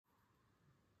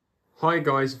Hi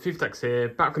guys, Multipacks here,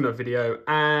 back with another video,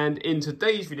 and in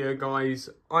today's video guys,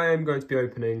 I am going to be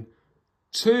opening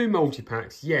two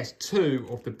multi-packs, yes, two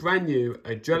of the brand new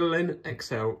Adrenalyn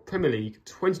XL Premier League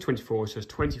 2024, so it's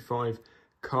 25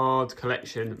 card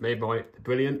collection made by the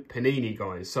brilliant Panini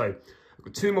guys. So, I've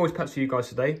got two multi-packs for you guys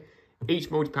today. Each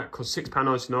multi-pack costs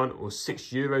 £6.99 or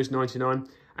 €6.99,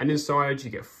 and inside you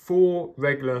get 4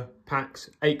 regular packs,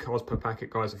 8 cards per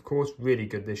packet guys, of course, really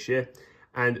good this year.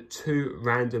 And 2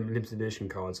 random limited edition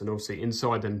cards, and obviously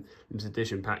inside them limited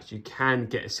edition packs you can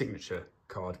get a signature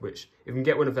card, which if you can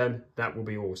get one of them, that will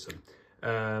be awesome.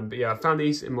 But yeah, I found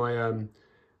these in my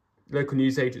local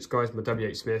news agents guys, my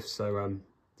WH Smith. So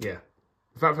yeah,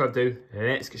 without further ado,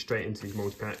 let's get straight into these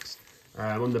multi-packs.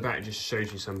 On the back it just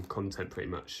shows you some content pretty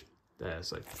much there,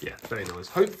 so yeah, very nice.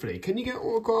 Hopefully, can you get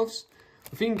autographs?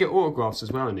 I think you can get autographs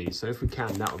as well in these, so if we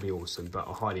can, that would be awesome, but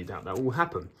I highly doubt that will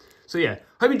happen. So yeah,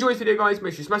 hope you enjoyed this video guys.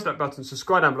 Make sure you smash that button,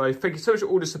 subscribe down below. Thank you so much for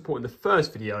all the support in the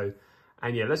first video.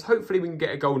 And yeah, hopefully we can get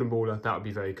a golden baller. That would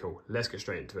be very cool. Let's get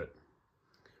straight into it.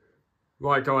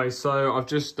 Right guys, so I've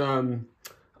just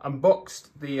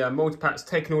unboxed the multi-packs,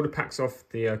 taken all the packs off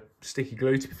the sticky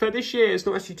glue. To be fair, this year it's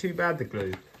not actually too bad, the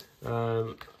glue.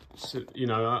 So, you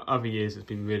know, other years it's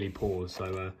been really poor,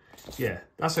 so yeah,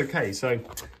 that's okay. So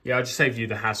yeah, I just saved you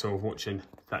the hassle of watching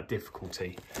that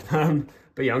difficulty.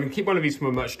 But yeah, I'm going to keep one of these for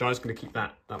my merchandise. I'm going to keep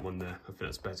that one there. I think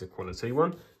that's a better quality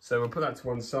one. So we'll put that to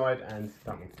one side, and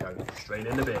that one can go straight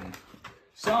in the bin.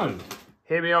 So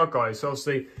here we are guys. So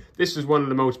obviously this was one of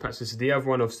the multi-packs. This is the other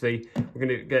one. Obviously we're going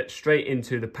to get straight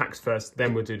into the packs first,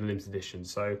 then we'll do the limited edition.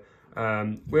 So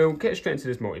we'll get straight into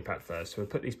this multi-pack first. So we'll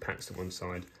put these packs to one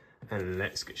side, and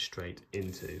let's get straight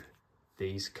into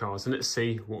these cards, and let's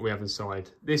see what we have inside.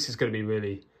 This is going to be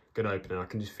really good opening. I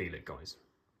can just feel it guys.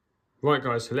 Right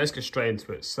guys, so let's get straight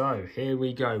into it. So here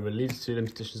we go. We'll leave the 2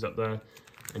 limited editions up there,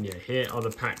 and yeah, here are the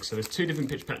packs. So there's 2 different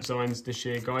pitch pack designs this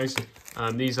year guys.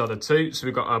 These are the 2. So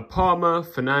we've got Palmer,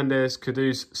 Fernandez,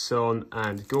 Kudus, Son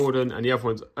and Gordon, and the other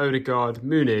one's Odegaard,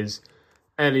 Muniz,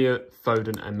 Elliott,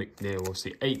 Foden and McNeil.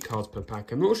 Obviously 8 cards per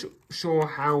pack. I'm not sure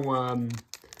how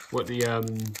what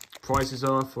the prices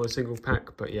are for a single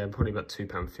pack, but yeah, probably about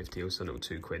 £2.50 or something, or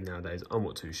 £2 nowadays. I'm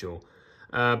not too sure.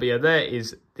 But yeah, there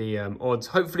is the odds.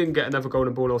 Hopefully, you can get another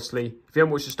golden ball. Obviously, if you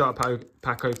haven't watched the start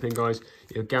pack opening, guys,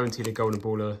 you're guaranteed a golden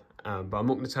baller. But I'm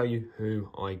not going to tell you who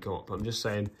I got. But I'm just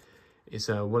saying it's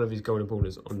one of these golden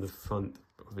ballers on the front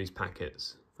of these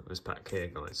packets of this pack here,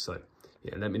 guys. So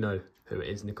yeah, let me know who it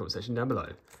is in the comment section down below.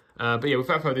 But yeah,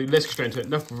 without further ado, let's get straight into it.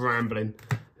 Enough rambling.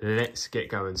 Let's get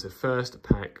going. So first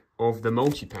pack of the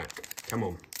multi-pack. Come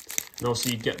on. And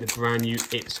obviously you get the brand new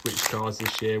Ipswich cards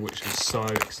this year, which I'm so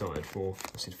excited for.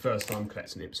 Obviously the first time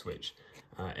collecting Ipswich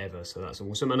ever, so that's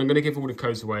awesome. And I'm going to give all the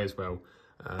codes away as well.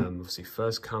 Obviously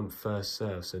first come, first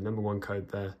serve. So #1 code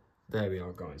there. There we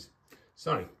are, guys.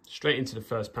 So straight into the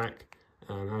first pack.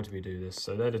 How do we do this?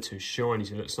 So they're the 2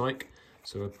 shinies it looks like.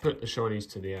 So we'll put the shinies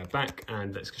to the back,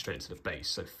 and let's go straight into the base.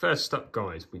 So first up,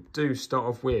 guys, we do start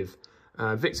off with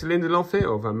Victor Lindelof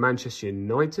here of Manchester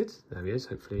United. There he is.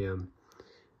 Hopefully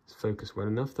focus well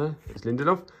enough there. There's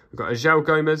Lindelof. We've got João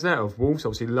Gomez there of Wolves.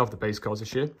 Obviously love the base cards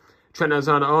this year. Trent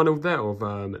Alexander-Arnold there of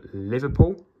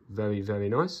Liverpool. Very, very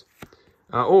nice.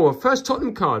 A first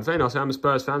Tottenham card. Very nice. I'm a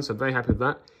Spurs fan, so very happy with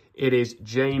that. It is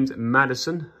James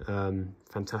Maddison.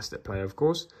 Fantastic player, of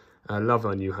course. Love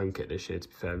our new home kit this year, to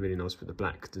be fair. Really nice with the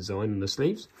black design on the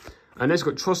sleeves. And there's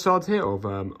got Trossard here of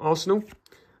Arsenal.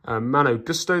 Mano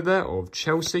Gusto there of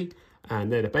Chelsea. And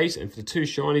they're the base. And for the 2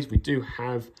 shinies, we do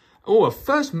have... a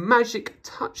first Magic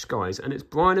Touch, guys, and it's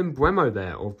Brian Mbeumo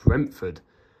there of Brentford.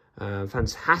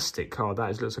 Fantastic card. That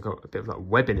is, looks like a bit of like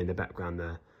webbing in the background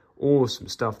there. Awesome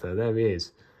stuff there. There he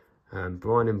is.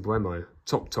 Brian Mbeumo,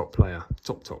 top player.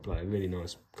 Top player. Really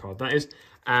nice card that is.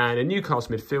 And a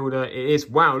Newcastle midfielder. It is,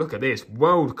 wow, look at this.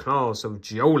 World class of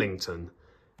Joelinton.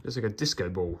 Looks like a disco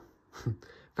ball.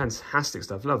 Fantastic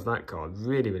stuff. Love that card.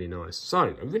 Really, really nice.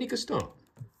 So, a really good start.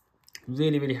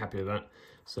 Really, really happy with that.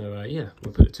 So yeah,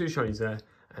 we'll put the 2 shinies there,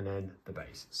 and then the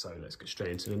base. So let's get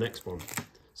straight into the next one.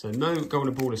 So no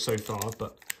golden ballers so far,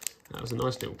 but that was a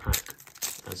nice little pack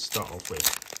to start off with.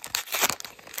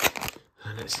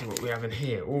 And let's see what we have in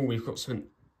here. Oh, we've got some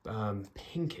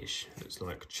pinkish. Looks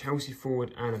like Chelsea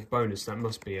forward and a bonus. That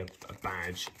must be a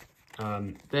badge.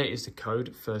 There is the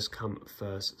code. First come,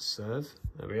 first serve.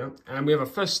 There we are. And we have our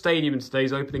first stadium in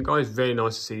today's opening, guys. Very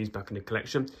nice to see these back in the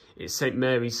collection. It's St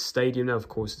Mary's Stadium now, of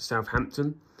course, at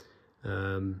Southampton.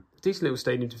 Decent little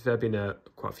stadium, to be fair. Been there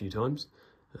quite a few times.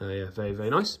 Yeah, very, very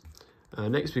nice.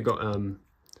 Next, we've got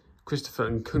Christopher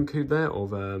Nkunku there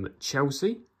of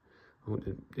Chelsea. Oh,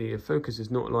 the focus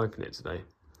is not liking it today.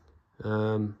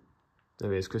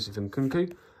 There he is, Christopher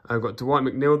Nkunku. We've got Dwight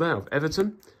McNeil there of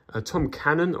Everton. Tom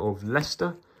Cannon of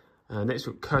Leicester. Next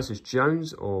we've got Curtis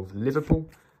Jones of Liverpool.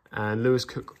 And Lewis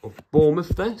Cook of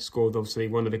Bournemouth there. Scored, obviously,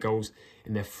 one of the goals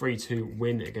in their 3-2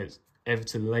 win against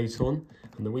Everton later on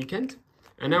the weekend.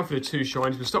 And now for the two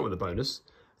shinies. We'll start with the bonus.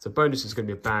 So bonus is going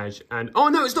to be a badge. And, oh,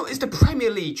 no, it's not. It's the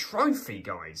Premier League trophy,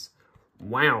 guys.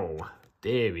 Wow.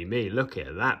 Deary me. Look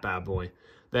at that bad boy.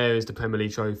 There is the Premier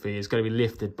League trophy. It's going to be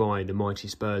lifted by the mighty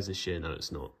Spurs this year. No,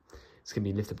 it's not. It's going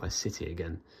to be lifted by City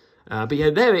again. But yeah,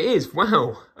 there it is.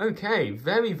 Wow. Okay.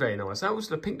 Very, very nice. That was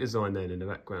the pink design then in the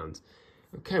background.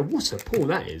 Okay. What a pull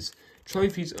that is.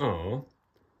 Trophies are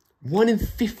 1 in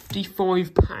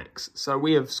 55 packs. So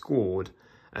we have scored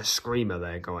a screamer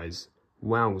there, guys.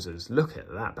 Wowzers. Look at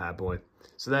that bad boy.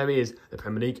 So there he is. The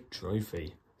Premier League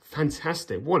trophy.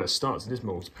 Fantastic. What a start to this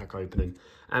multi-pack opening.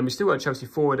 And we still got a Chelsea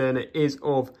forward and it is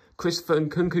of Christopher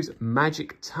Nkunku's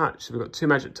Magic Touch. So we've got 2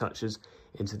 Magic Touches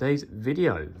in today's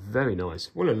video. Very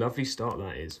nice. What a lovely start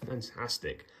that is.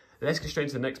 Fantastic. Let's get straight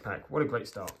to the next pack. What a great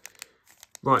start.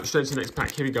 Right, straight to the next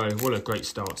pack. Here we go. What a great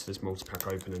start to this multi-pack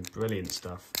opening. Brilliant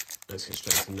stuff. Let's get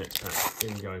straight to the next pack.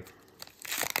 Here we go.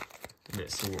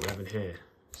 Let's see what we have in here.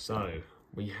 So,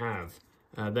 we have,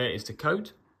 there is the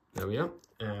code. There we are.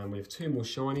 We have 2 more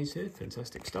shinies here.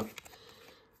 Fantastic stuff.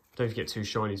 Don't forget 2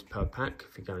 shinies per pack.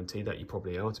 If you guarantee that, you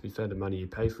probably are, to be fair, the money you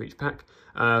pay for each pack.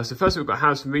 So first we've got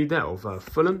Harrison Reed there of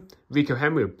Fulham. Rico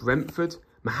Henry of Brentford.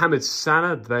 Mohamed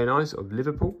Salah, very nice, of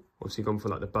Liverpool. Obviously gone for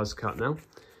like the buzz cut now.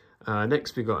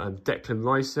 Next we've got Declan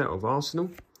Rice there of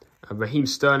Arsenal. Raheem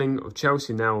Sterling of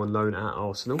Chelsea, now on loan at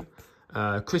Arsenal.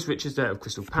 Chris Richards there of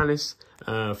Crystal Palace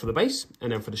for the base.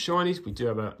 And then for the shinies, we do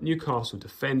have a Newcastle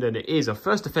defender. And it is our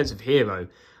first defensive hero.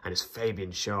 And it's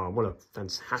Fabian Schär. What a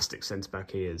fantastic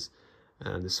centre-back he is.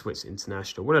 And the Swiss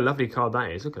international. What a lovely card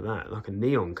that is. Look at that. Like a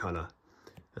neon colour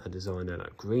design there.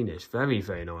 Like greenish. Very,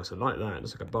 very nice. I like that. It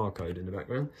looks like a barcode in the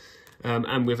background.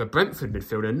 And we have a Brentford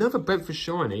midfielder. Another Brentford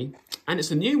shiny. And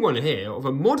it's a new one here of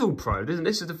a model pro.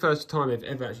 This is the first time they've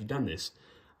ever actually done this.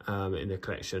 In the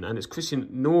collection, and it's Christian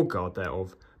Norgard there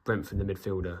of Brentford, the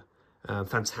midfielder.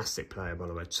 Fantastic player, by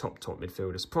the way, top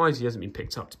midfielder. Surprised he hasn't been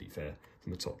picked up, to be fair,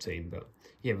 from a top team, but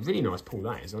yeah, really nice pull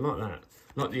that is. I like that.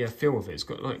 I like the feel of it. It's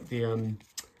got like the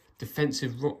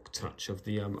defensive rock touch of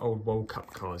the old World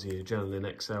Cup cards, the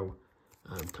Adrenalyn XL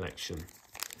collection.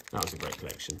 That was a great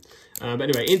collection. But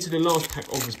anyway, into the last pack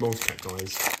of this multi-pack,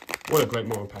 guys. What a great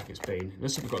multi-pack it's been.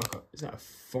 Let's see if we've got like is that a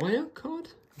fire card?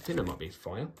 I think that might be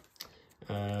fire.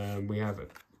 We have a,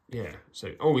 yeah, so,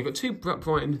 oh, we've got 2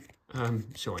 Brighton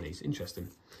shinies, interesting.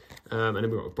 And then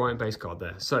we've got a Brighton base card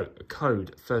there. So, a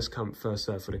code, first come, first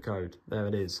serve for the code. There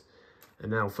it is.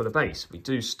 And now for the base, we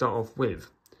do start off with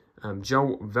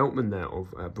Joel Veltman there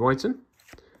of Brighton,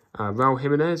 Raul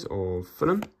Jimenez of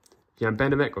Fulham, Jan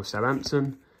Benedek of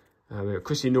Southampton, we have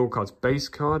Christian Norgard's base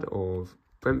card of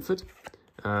Brentford,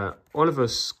 Oliver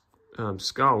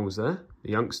Skulls there,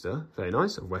 the youngster, very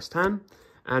nice, of West Ham,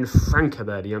 and Franca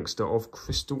there, the youngster of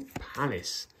Crystal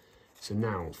Palace. So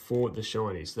now, for the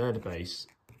shinies, they're the base.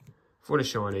 For the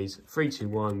shinies, 3, 2,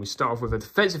 1. We start off with a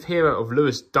defensive hero of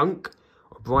Lewis Dunk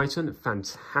of Brighton.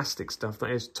 Fantastic stuff. That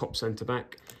is top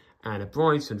centre-back. And a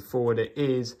Brighton forward, it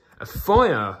is a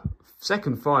fire.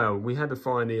 Second fire. We had a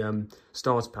fire in the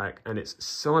stars pack, and it's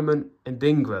Simon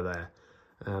Ndingra there.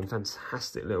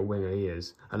 Fantastic little winger he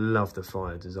is. I love the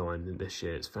fire design this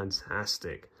year. It's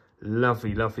fantastic.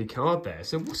 Lovely, lovely card there.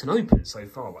 So what's an open so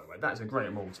far, by the way? That's a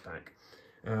great multi-pack.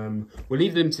 We'll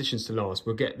leave the competitions to last.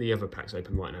 We'll get the other packs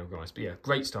open right now, guys. But yeah,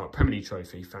 great start. Premier League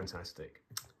trophy. Fantastic.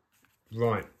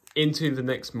 Right, into the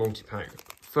next multi-pack.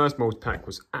 First multi-pack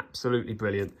was absolutely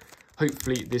brilliant.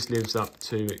 Hopefully this lives up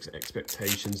to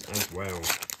expectations as well.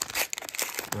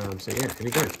 So yeah, here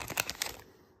we go.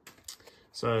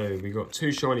 So we've got 2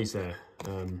 shinies there.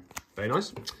 Very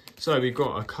nice. So we've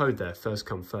got a code there. First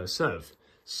come, first serve.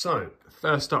 So,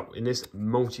 first up in this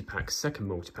multi-pack, second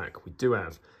multi-pack, we do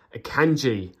have a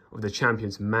Kanji of the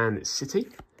champions Man City.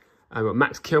 We've got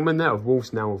Max Kilman there of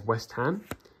Wolves, now of West Ham.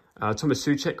 Thomas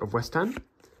Souček of West Ham.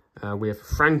 We have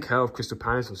Franca of Crystal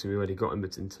Palace, obviously we already got him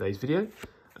in today's video.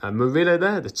 Murillo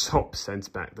there, the top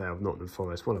centre-back there of Nottingham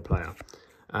Forest, what a player.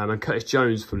 And Curtis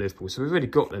Jones for Liverpool, so we've already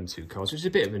got them 2 cards, which is a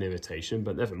bit of an irritation,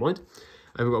 but never mind.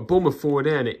 And we've got a Bournemouth forward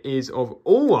there, and it is of,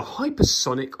 oh, a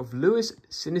Hypersonic of Luis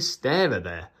Sinisterra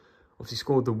there. Obviously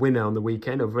scored the winner on the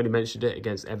weekend. I've already mentioned it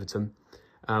against Everton.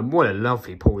 What a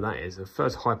lovely pull that is. The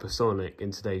first Hypersonic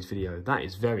in today's video. That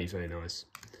is very, very nice.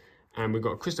 And we've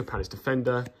got a Crystal Palace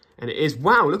defender. And it is,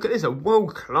 wow, look at this, a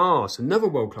world class. Another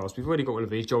world class. We've already got one of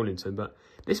these, Joelinton, but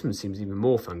this one seems even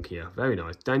more funkier. Very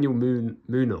nice. Daniel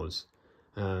Munoz.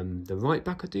 The right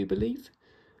back, I do believe.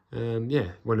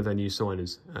 Yeah, one of their new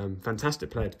signers. Fantastic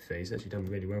player to be fair. He's actually done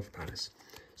really well for Palace.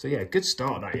 So yeah, good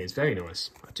start that is. Very nice.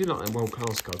 I do like them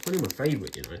world-class cards. One of my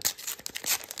favourite, you know.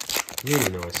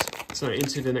 Really nice. So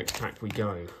into the next pack we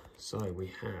go. So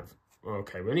we have...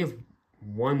 Okay, we only have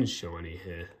one shiny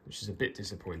here, which is a bit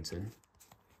disappointing.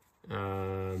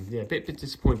 Yeah, a bit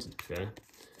disappointing to be fair.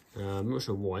 I'm not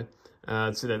sure why.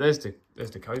 So there's the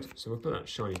code. So we'll put that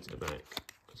shiny to the back.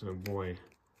 I don't know why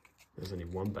there's only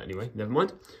one, but anyway, never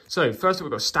mind. So first up,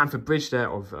 we've got Stamford Bridge there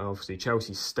of obviously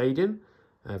Chelsea Stadium.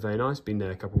 Very nice, been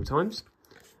there a couple of times.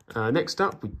 Next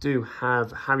up, we do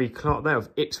have Harry Clark there of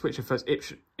Ipswich, the first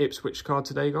Ipswich card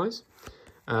today, guys.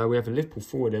 We have a Liverpool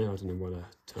forward there. I don't know why I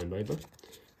turned over.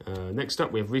 Next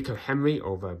up, we have Rico Henry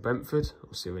of Brentford.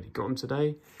 Obviously, already got him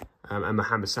today. And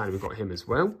Mohamed Salah, we've got him as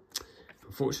well.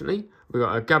 Unfortunately, we've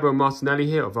got Gabriel Martinelli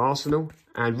here of Arsenal.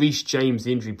 And Reece James,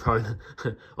 the injury prone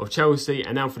of Chelsea.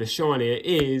 And now for the shiny, it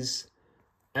is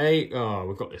oh,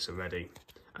 we've got this already.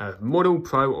 Model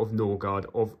Pro of Norgard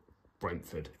of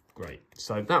Brentford. Great.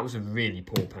 So that was a really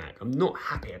poor pack. I'm not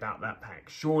happy about that pack.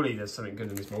 Surely there's something good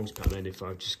in this multi-pack then if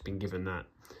I've just been given that.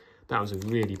 That was a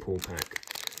really poor pack.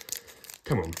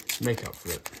 Come on, make up for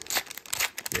it.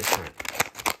 Next pack.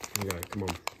 Here we go, come on.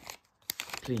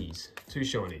 Please. 2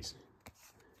 shinies.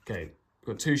 Okay,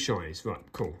 we've got 2 shinies. Right,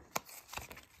 cool.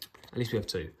 At least we have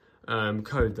 2.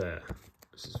 Code there.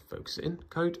 Let's just focus it in.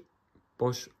 Code.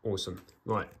 Bosh. Awesome.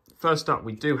 Right, first up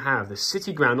we do have the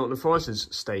City Ground, not the Foresters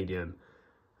Stadium.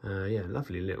 Yeah,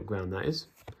 lovely little ground that is.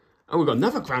 Oh, we've got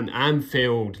another ground,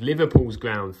 Anfield, Liverpool's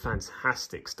ground.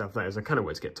 Fantastic stuff that is. I kind of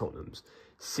want to get Tottenham's.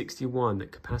 61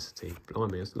 capacity.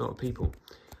 Blimey, that's a lot of people.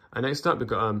 Next up, we've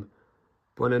got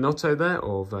Buonanotte there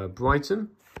of Brighton.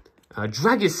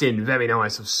 Dragusin, very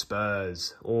nice, of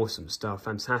Spurs. Awesome stuff.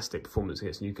 Fantastic performance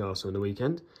against Newcastle on the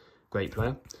weekend. Great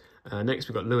player. Next,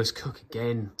 we've got Lewis Cook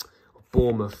again of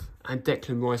Bournemouth. And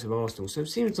Declan Rice of Arsenal. So it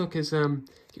seems like there's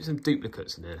give some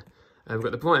duplicates in there. We've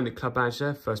got the Brighton club badge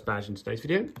there, first badge in today's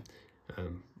video.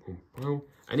 And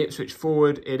Ipswich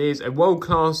forward, it is a world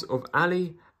class of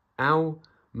Ali Al-Mamadi.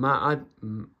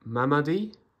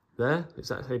 There, is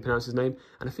that how you pronounce his name?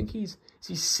 And I think is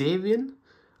he Syrian,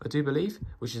 I do believe,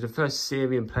 which is the first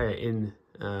Syrian player in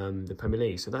the Premier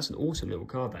League. So that's an awesome little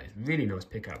card. That is really nice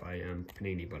pickup by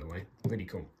Panini, by the way. Really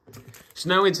cool. So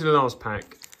now into the last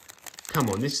pack. Come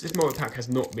on, this multi-pack has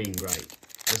not been great.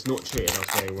 It's not treated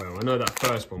us very well. I know that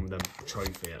first one with the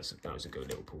trophy, that was a good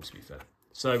little pull, to be fair.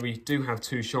 So we do have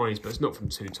 2 shinies, but it's not from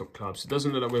 2 top clubs. It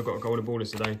doesn't look like we've got a golden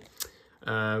ballers today.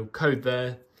 Code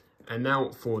there. And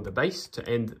now for the base, to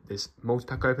end this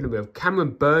multi-pack opening, we have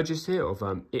Cameron Burgess here of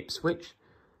Ipswich.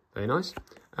 Very nice.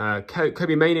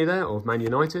 Kobe Mainoo there of Man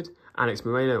United. Alex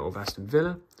Moreno of Aston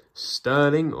Villa.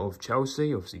 Sterling of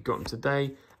Chelsea, obviously got him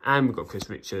today. And we've got Chris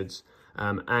Richards.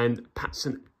 And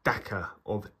Patson Daka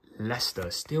of Leicester,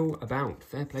 still about.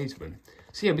 Fair play to him.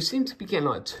 So yeah, we seem to be getting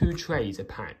like 2 trades a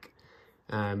pack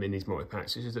in these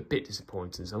multi-packs, which is a bit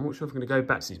disappointing. So I'm not sure if we're going to go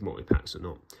back to these multi-packs or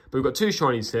not. But we've got 2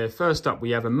 shinies here. First up,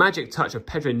 we have a Magic Touch of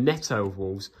Pedro Neto of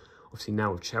Wolves. Obviously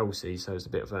now of Chelsea, so it's a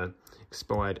bit of an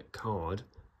expired card.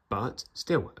 But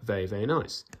still, very, very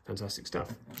nice. Fantastic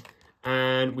stuff.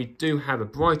 And we do have a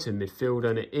Brighton midfielder,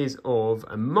 and it is of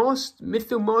a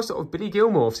midfield master of Billy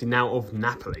Gilmore, obviously now of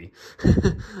Napoli.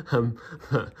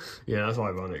 Yeah, that's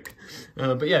ironic.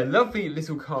 But yeah, lovely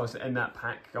little cards to end that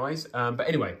pack, guys. But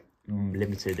anyway,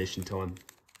 limited edition time.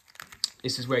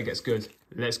 This is where it gets good.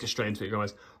 Let's get straight into it,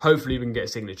 guys. Hopefully we can get a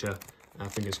signature.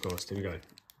 Fingers crossed. Here we go.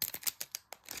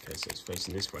 Okay, so it's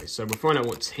facing this way. So we'll find out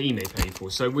what team they paid for.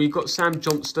 So we've got Sam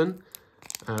Johnston.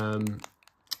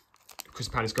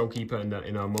 Crystal Palace goalkeeper in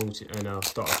our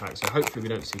starter pack. So hopefully we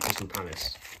don't see Crystal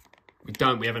Palace. We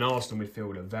don't. We have an Arsenal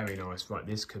midfielder. Very nice. Right,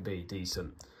 this could be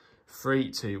decent.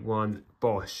 3, 2, 1.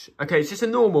 Bosh. Okay, it's just a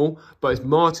normal, but it's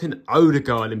Martin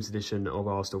Odegaard limited edition of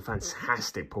Arsenal.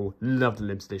 Fantastic, Paul. Love the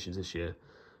limited editions this year.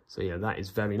 So yeah, that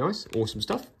is very nice. Awesome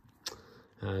stuff.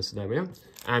 So there we are.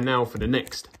 And now for the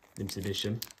next limited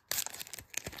edition.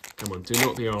 Come on, do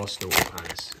not be Arsenal or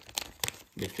Palace.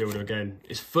 Midfielder again.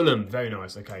 It's Fulham. Very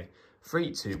nice. Okay.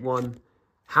 3, 2, 1.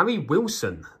 Harry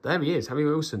Wilson. There he is. Harry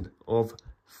Wilson of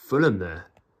Fulham there.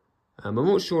 I'm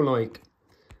not sure, like,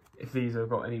 if these have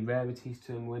got any rarities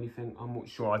to them or anything. I'm not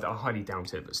sure. I highly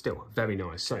doubt it, but still, very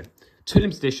nice. So, 2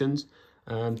 limited editions,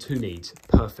 2 needs.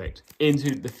 Perfect.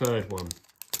 Into the third one.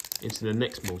 Into the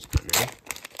next multi-pack now.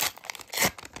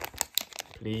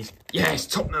 Please. Yes,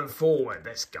 Tottenham forward.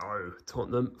 Let's go.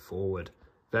 Tottenham forward.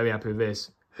 Very happy with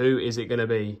this. Who is it going to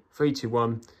be? 3, 2,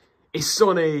 1. It's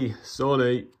Sonny.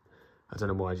 Sonny. I don't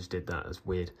know why I just did that. That's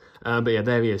weird. But yeah,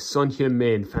 there he is. Son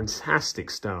Heung-min. Fantastic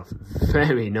stuff.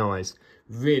 Very nice.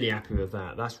 Really happy with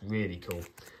that. That's really cool.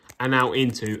 And now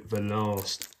into the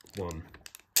last one.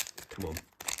 Come on.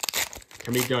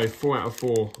 Can we go 4 out of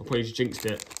 4? I probably just jinxed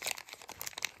it.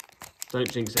 Don't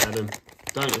jinx it, Adam.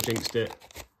 Don't have jinxed it.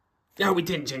 No, we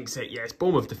didn't jinx it. Yes,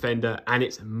 Bournemouth defender. And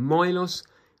it's Milos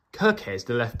Kerkez,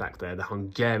 the left back there, the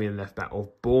Hungarian left back of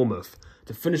Bournemouth,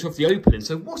 to finish off the opening.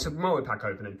 So what's a multi-pack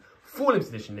opening? 4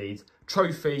 limited edition leads,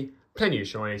 trophy, plenty of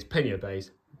shinies, plenty of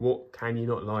bays. What can you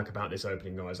not like about this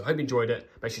opening, guys? I hope you enjoyed it.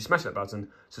 Make sure you smash that button,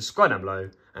 subscribe down below,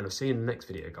 and I'll see you in the next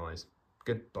video, guys.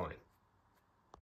 Goodbye.